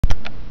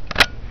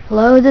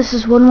Hello, this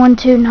is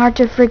 112 and Heart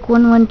to Freak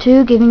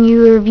 112 giving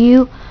you a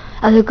review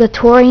of the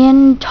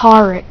glatorian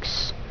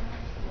tarix.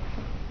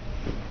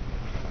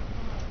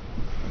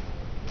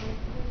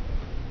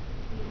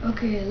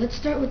 Okay, let's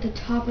start with the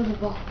top of the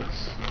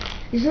box.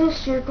 These little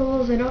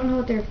circles, I don't know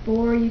what they're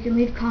for. You can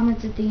leave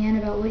comments at the end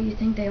about what you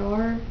think they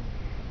are.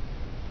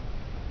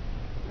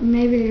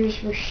 Maybe they're just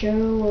for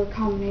show or a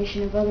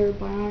combination of other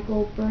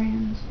Bionicle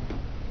brands.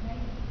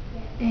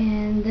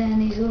 And then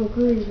these little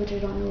grooves, which I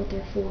don't know what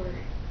they're for.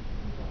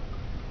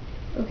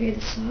 Okay,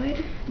 the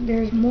side,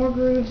 there's more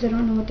grooves, I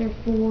don't know what they're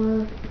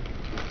for.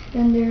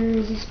 Then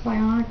there's this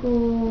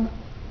Bionicle,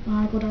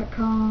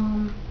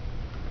 Bionicle.com.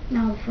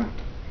 Now the front.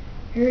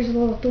 Here's a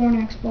little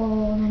Thornax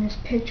ball, and then this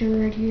picture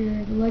right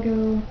here, the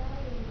Lego.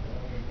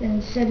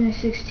 Then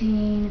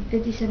 7/16,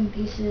 57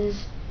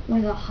 pieces. One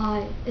of the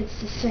high, it's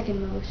the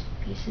second most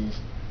pieces.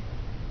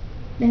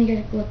 Then you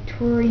got a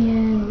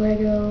glatorian,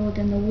 Lego,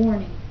 then the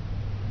warning.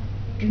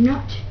 Do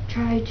not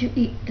try to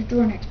eat the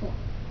Thornax ball.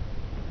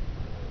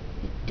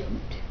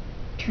 Don't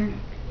turn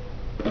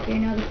up. Okay,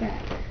 now the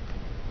back.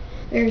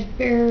 There's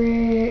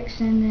barracks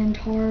and then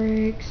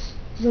tarix,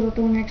 little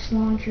Thornax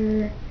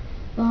launcher,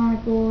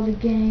 Bionicle, the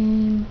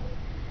game,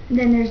 and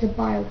then there's the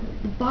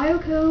biocode. The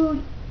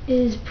biocode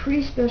is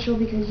pretty special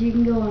because you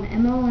can go on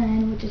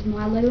MLN, which is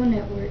My Lego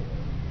Network,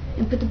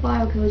 and put the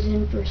biocodes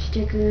in for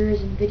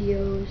stickers and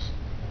videos.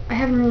 I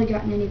haven't really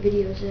gotten any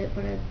videos yet,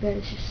 but I bet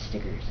it's just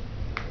stickers.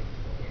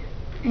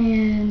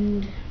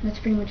 And that's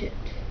pretty much it.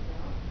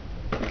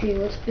 Okay,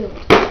 let's build.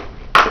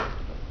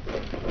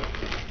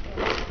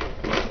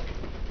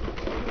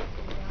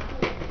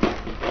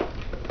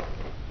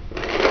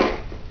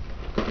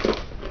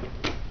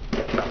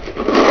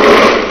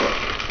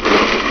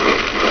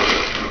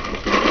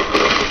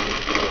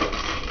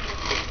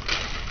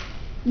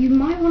 You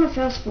might want to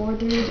fast forward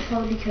through this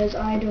part because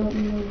I don't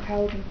know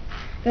how to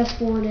fast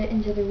forward it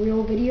into the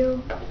real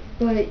video,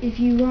 but if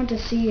you want to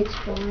see, it's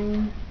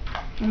fine.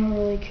 I don't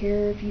really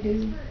care if you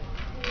do.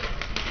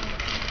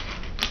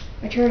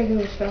 I try to go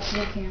as fast as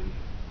I can.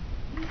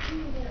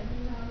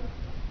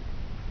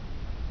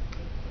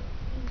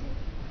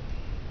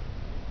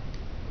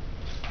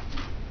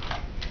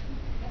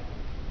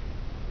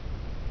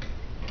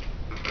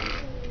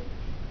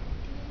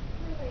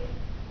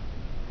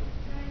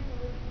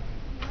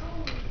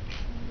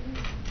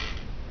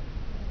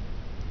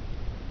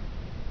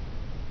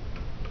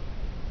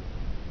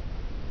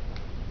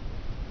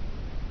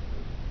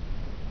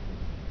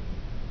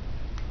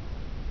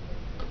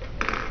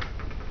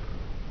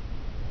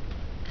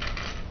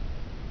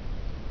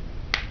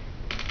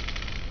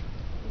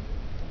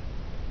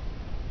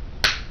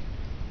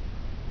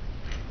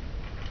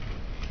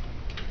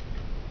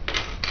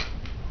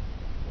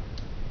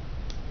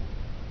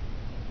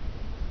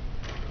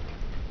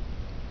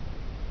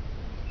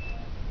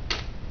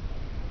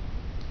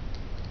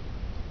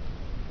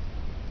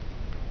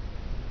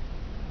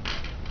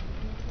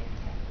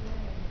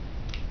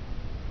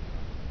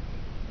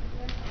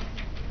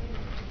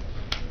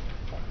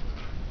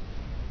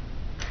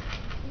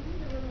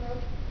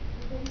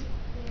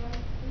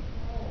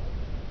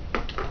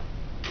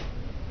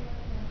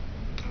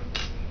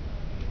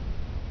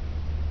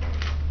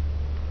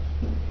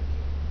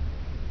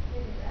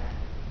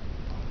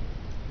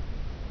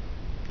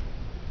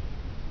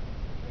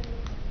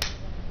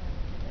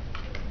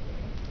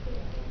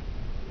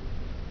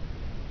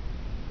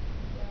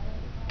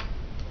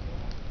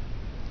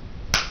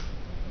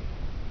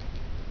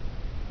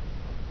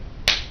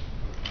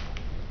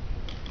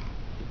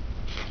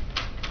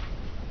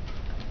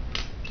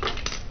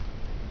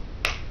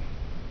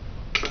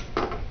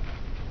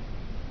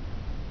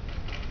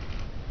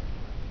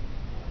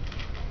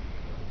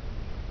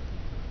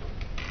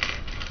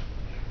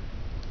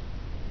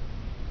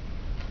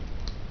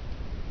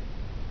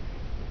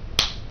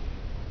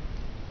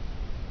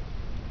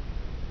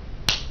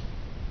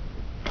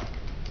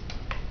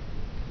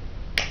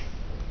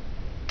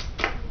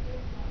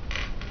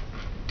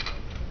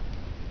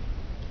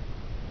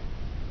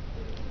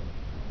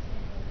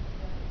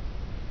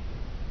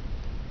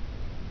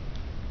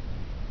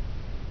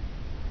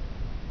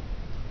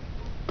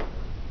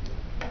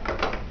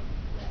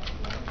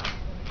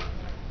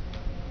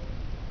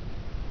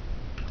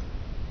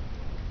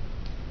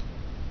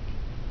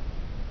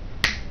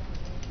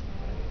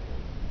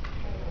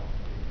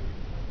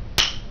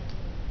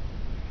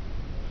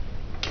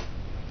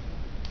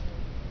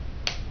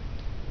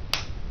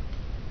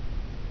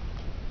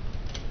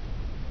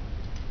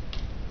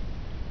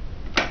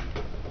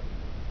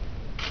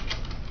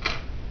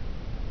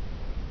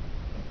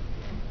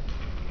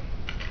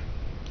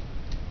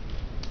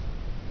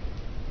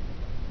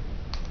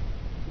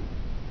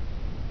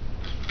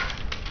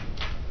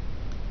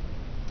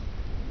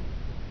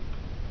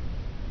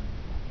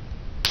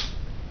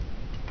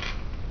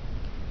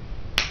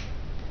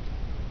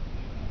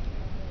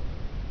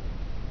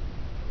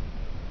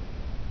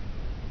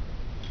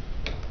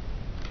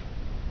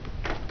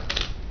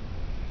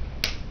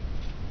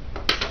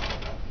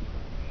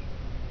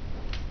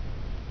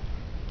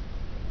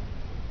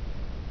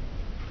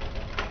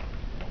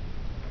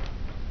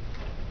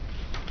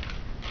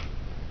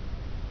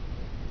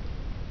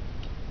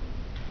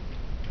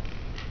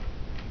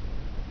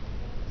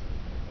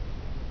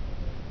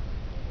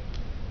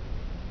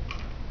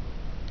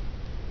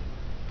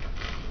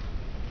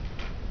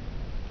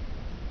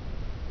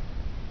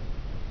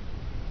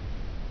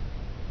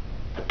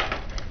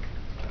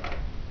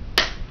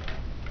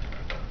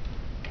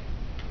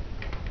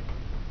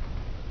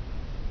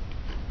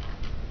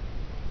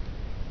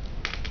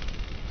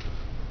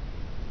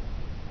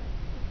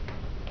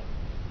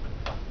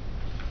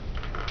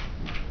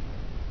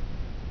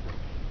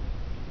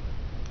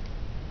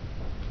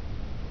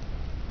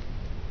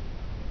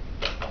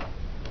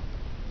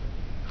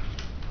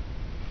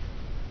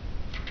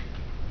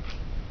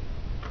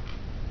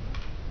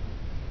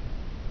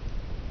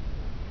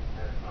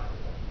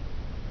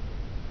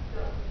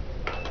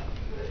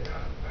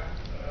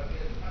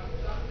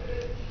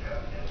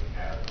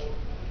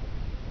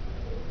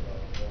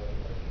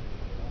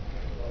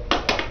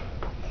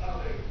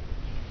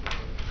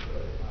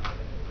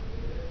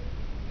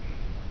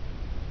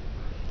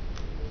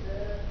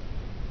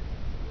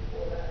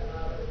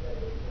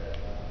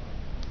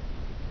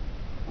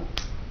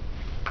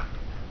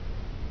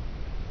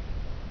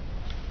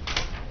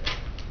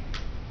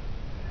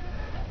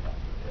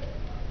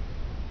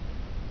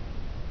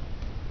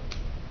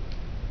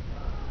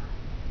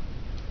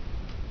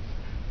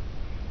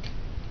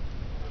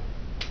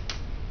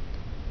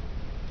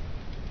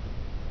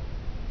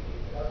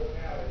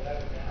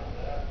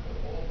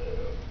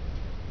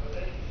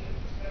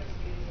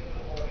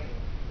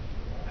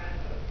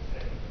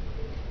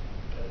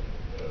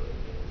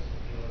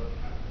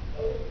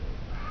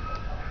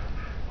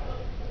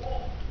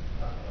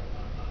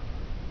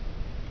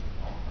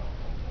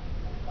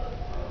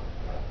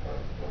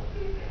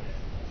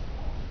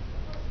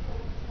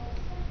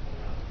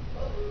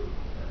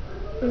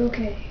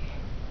 Okay.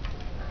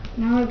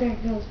 Now I've got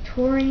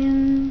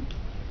glatorian.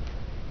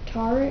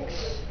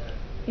 Tarix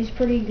is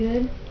pretty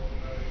good.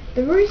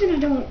 The reason I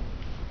don't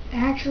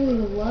actually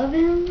love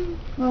him,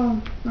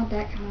 well, not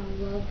that kind of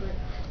love,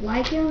 but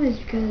like him, is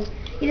because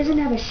he doesn't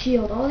have a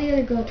shield. All the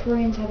other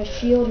glatorians have a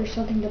shield or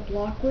something to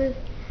block with.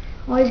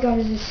 All he's got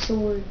is his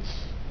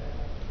swords.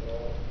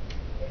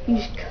 You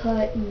just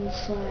cut and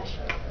slash.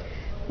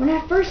 When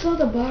I first saw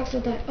the box,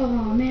 I thought, oh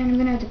man, I'm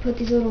going to have to put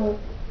these little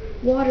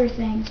water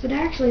things. But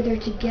actually they're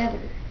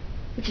together,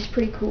 which is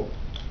pretty cool.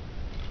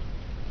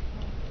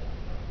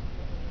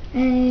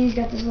 And he's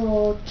got this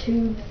little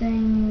tube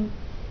thing.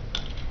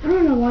 I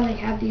don't know why they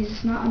have these.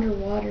 It's not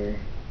underwater.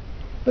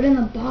 But in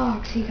the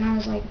box, he kind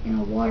of is like in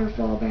a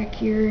waterfall back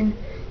here and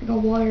like a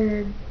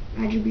water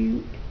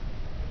attribute.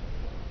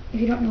 If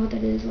you don't know what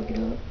that is, look it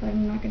up.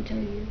 I'm not going to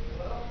tell you.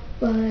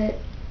 But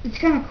it's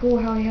kind of cool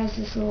how he has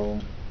this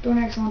little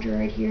Thornax launcher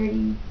right here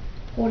and you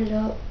hold it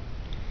up.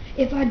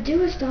 If I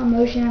do a stop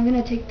motion, I'm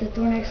going to take the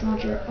Thornax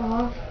launcher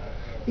off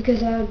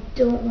because I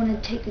don't want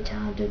to take the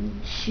time to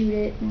shoot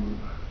it. And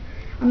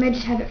I may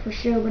just have it for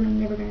show, but I'm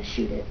never going to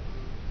shoot it.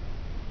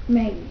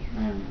 Maybe.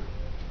 I don't know.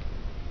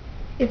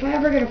 If I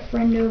ever get a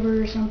friend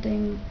over or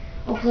something,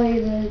 I'll play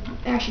the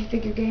action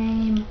figure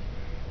game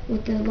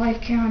with the life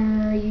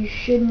counter. You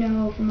should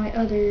know from my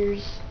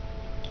others.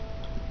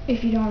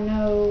 If you don't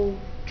know,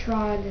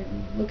 try to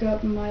look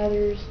up my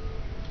others.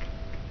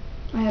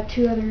 I have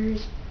 2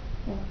 others,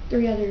 well,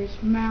 3 others,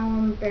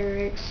 Malum,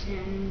 Barracks,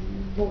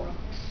 and Vorox.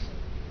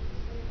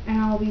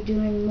 And I'll be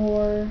doing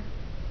more,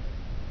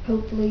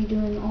 hopefully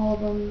doing all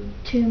of them,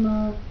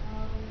 Tuma,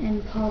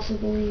 and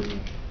possibly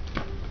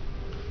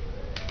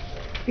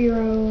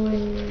Firo,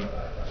 and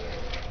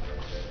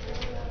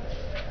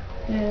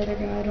that other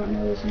guy, I don't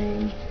know his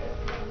name.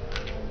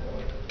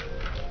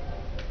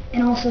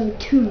 And also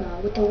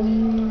Tuma with the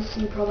wings,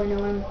 you probably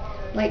know him,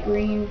 light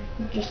green,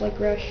 just like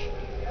Rush.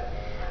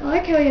 I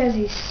like how he has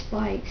these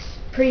spikes,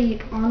 pretty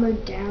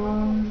armored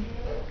down,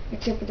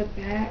 except for the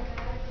back.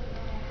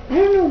 I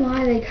don't know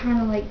why they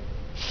kind of like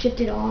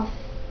shifted off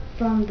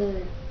from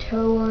the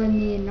Toa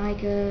and the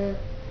Anika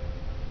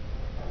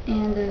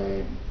and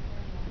the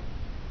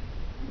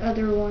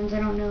other ones, I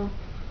don't know.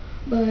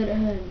 But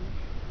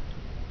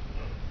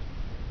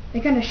they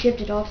kind of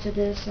shifted off to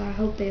this. I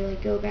hope they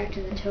like go back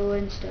to the Toa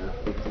and stuff.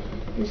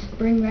 Just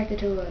bring back the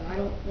Toa. I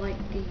don't like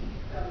the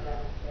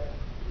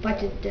fight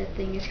to death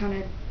thing. It's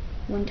kind of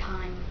one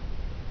time.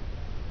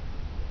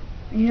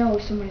 And you know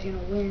somebody's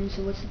gonna win,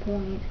 so what's the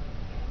point?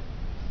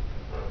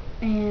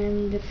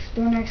 And the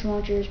Thornax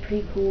launcher is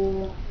pretty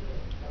cool.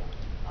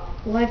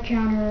 Life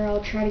counter,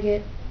 I'll try to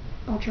get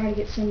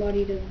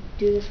somebody to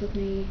do this with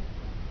me.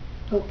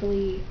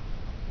 Hopefully.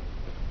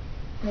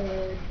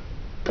 Here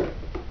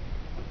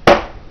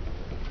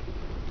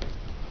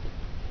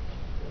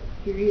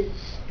he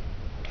is.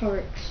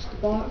 Tarix, the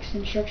box,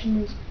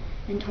 instructions,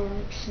 and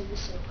Tarix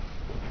himself.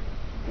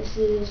 This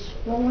is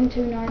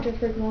 112 Naruto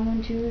Freak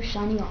 112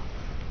 signing off.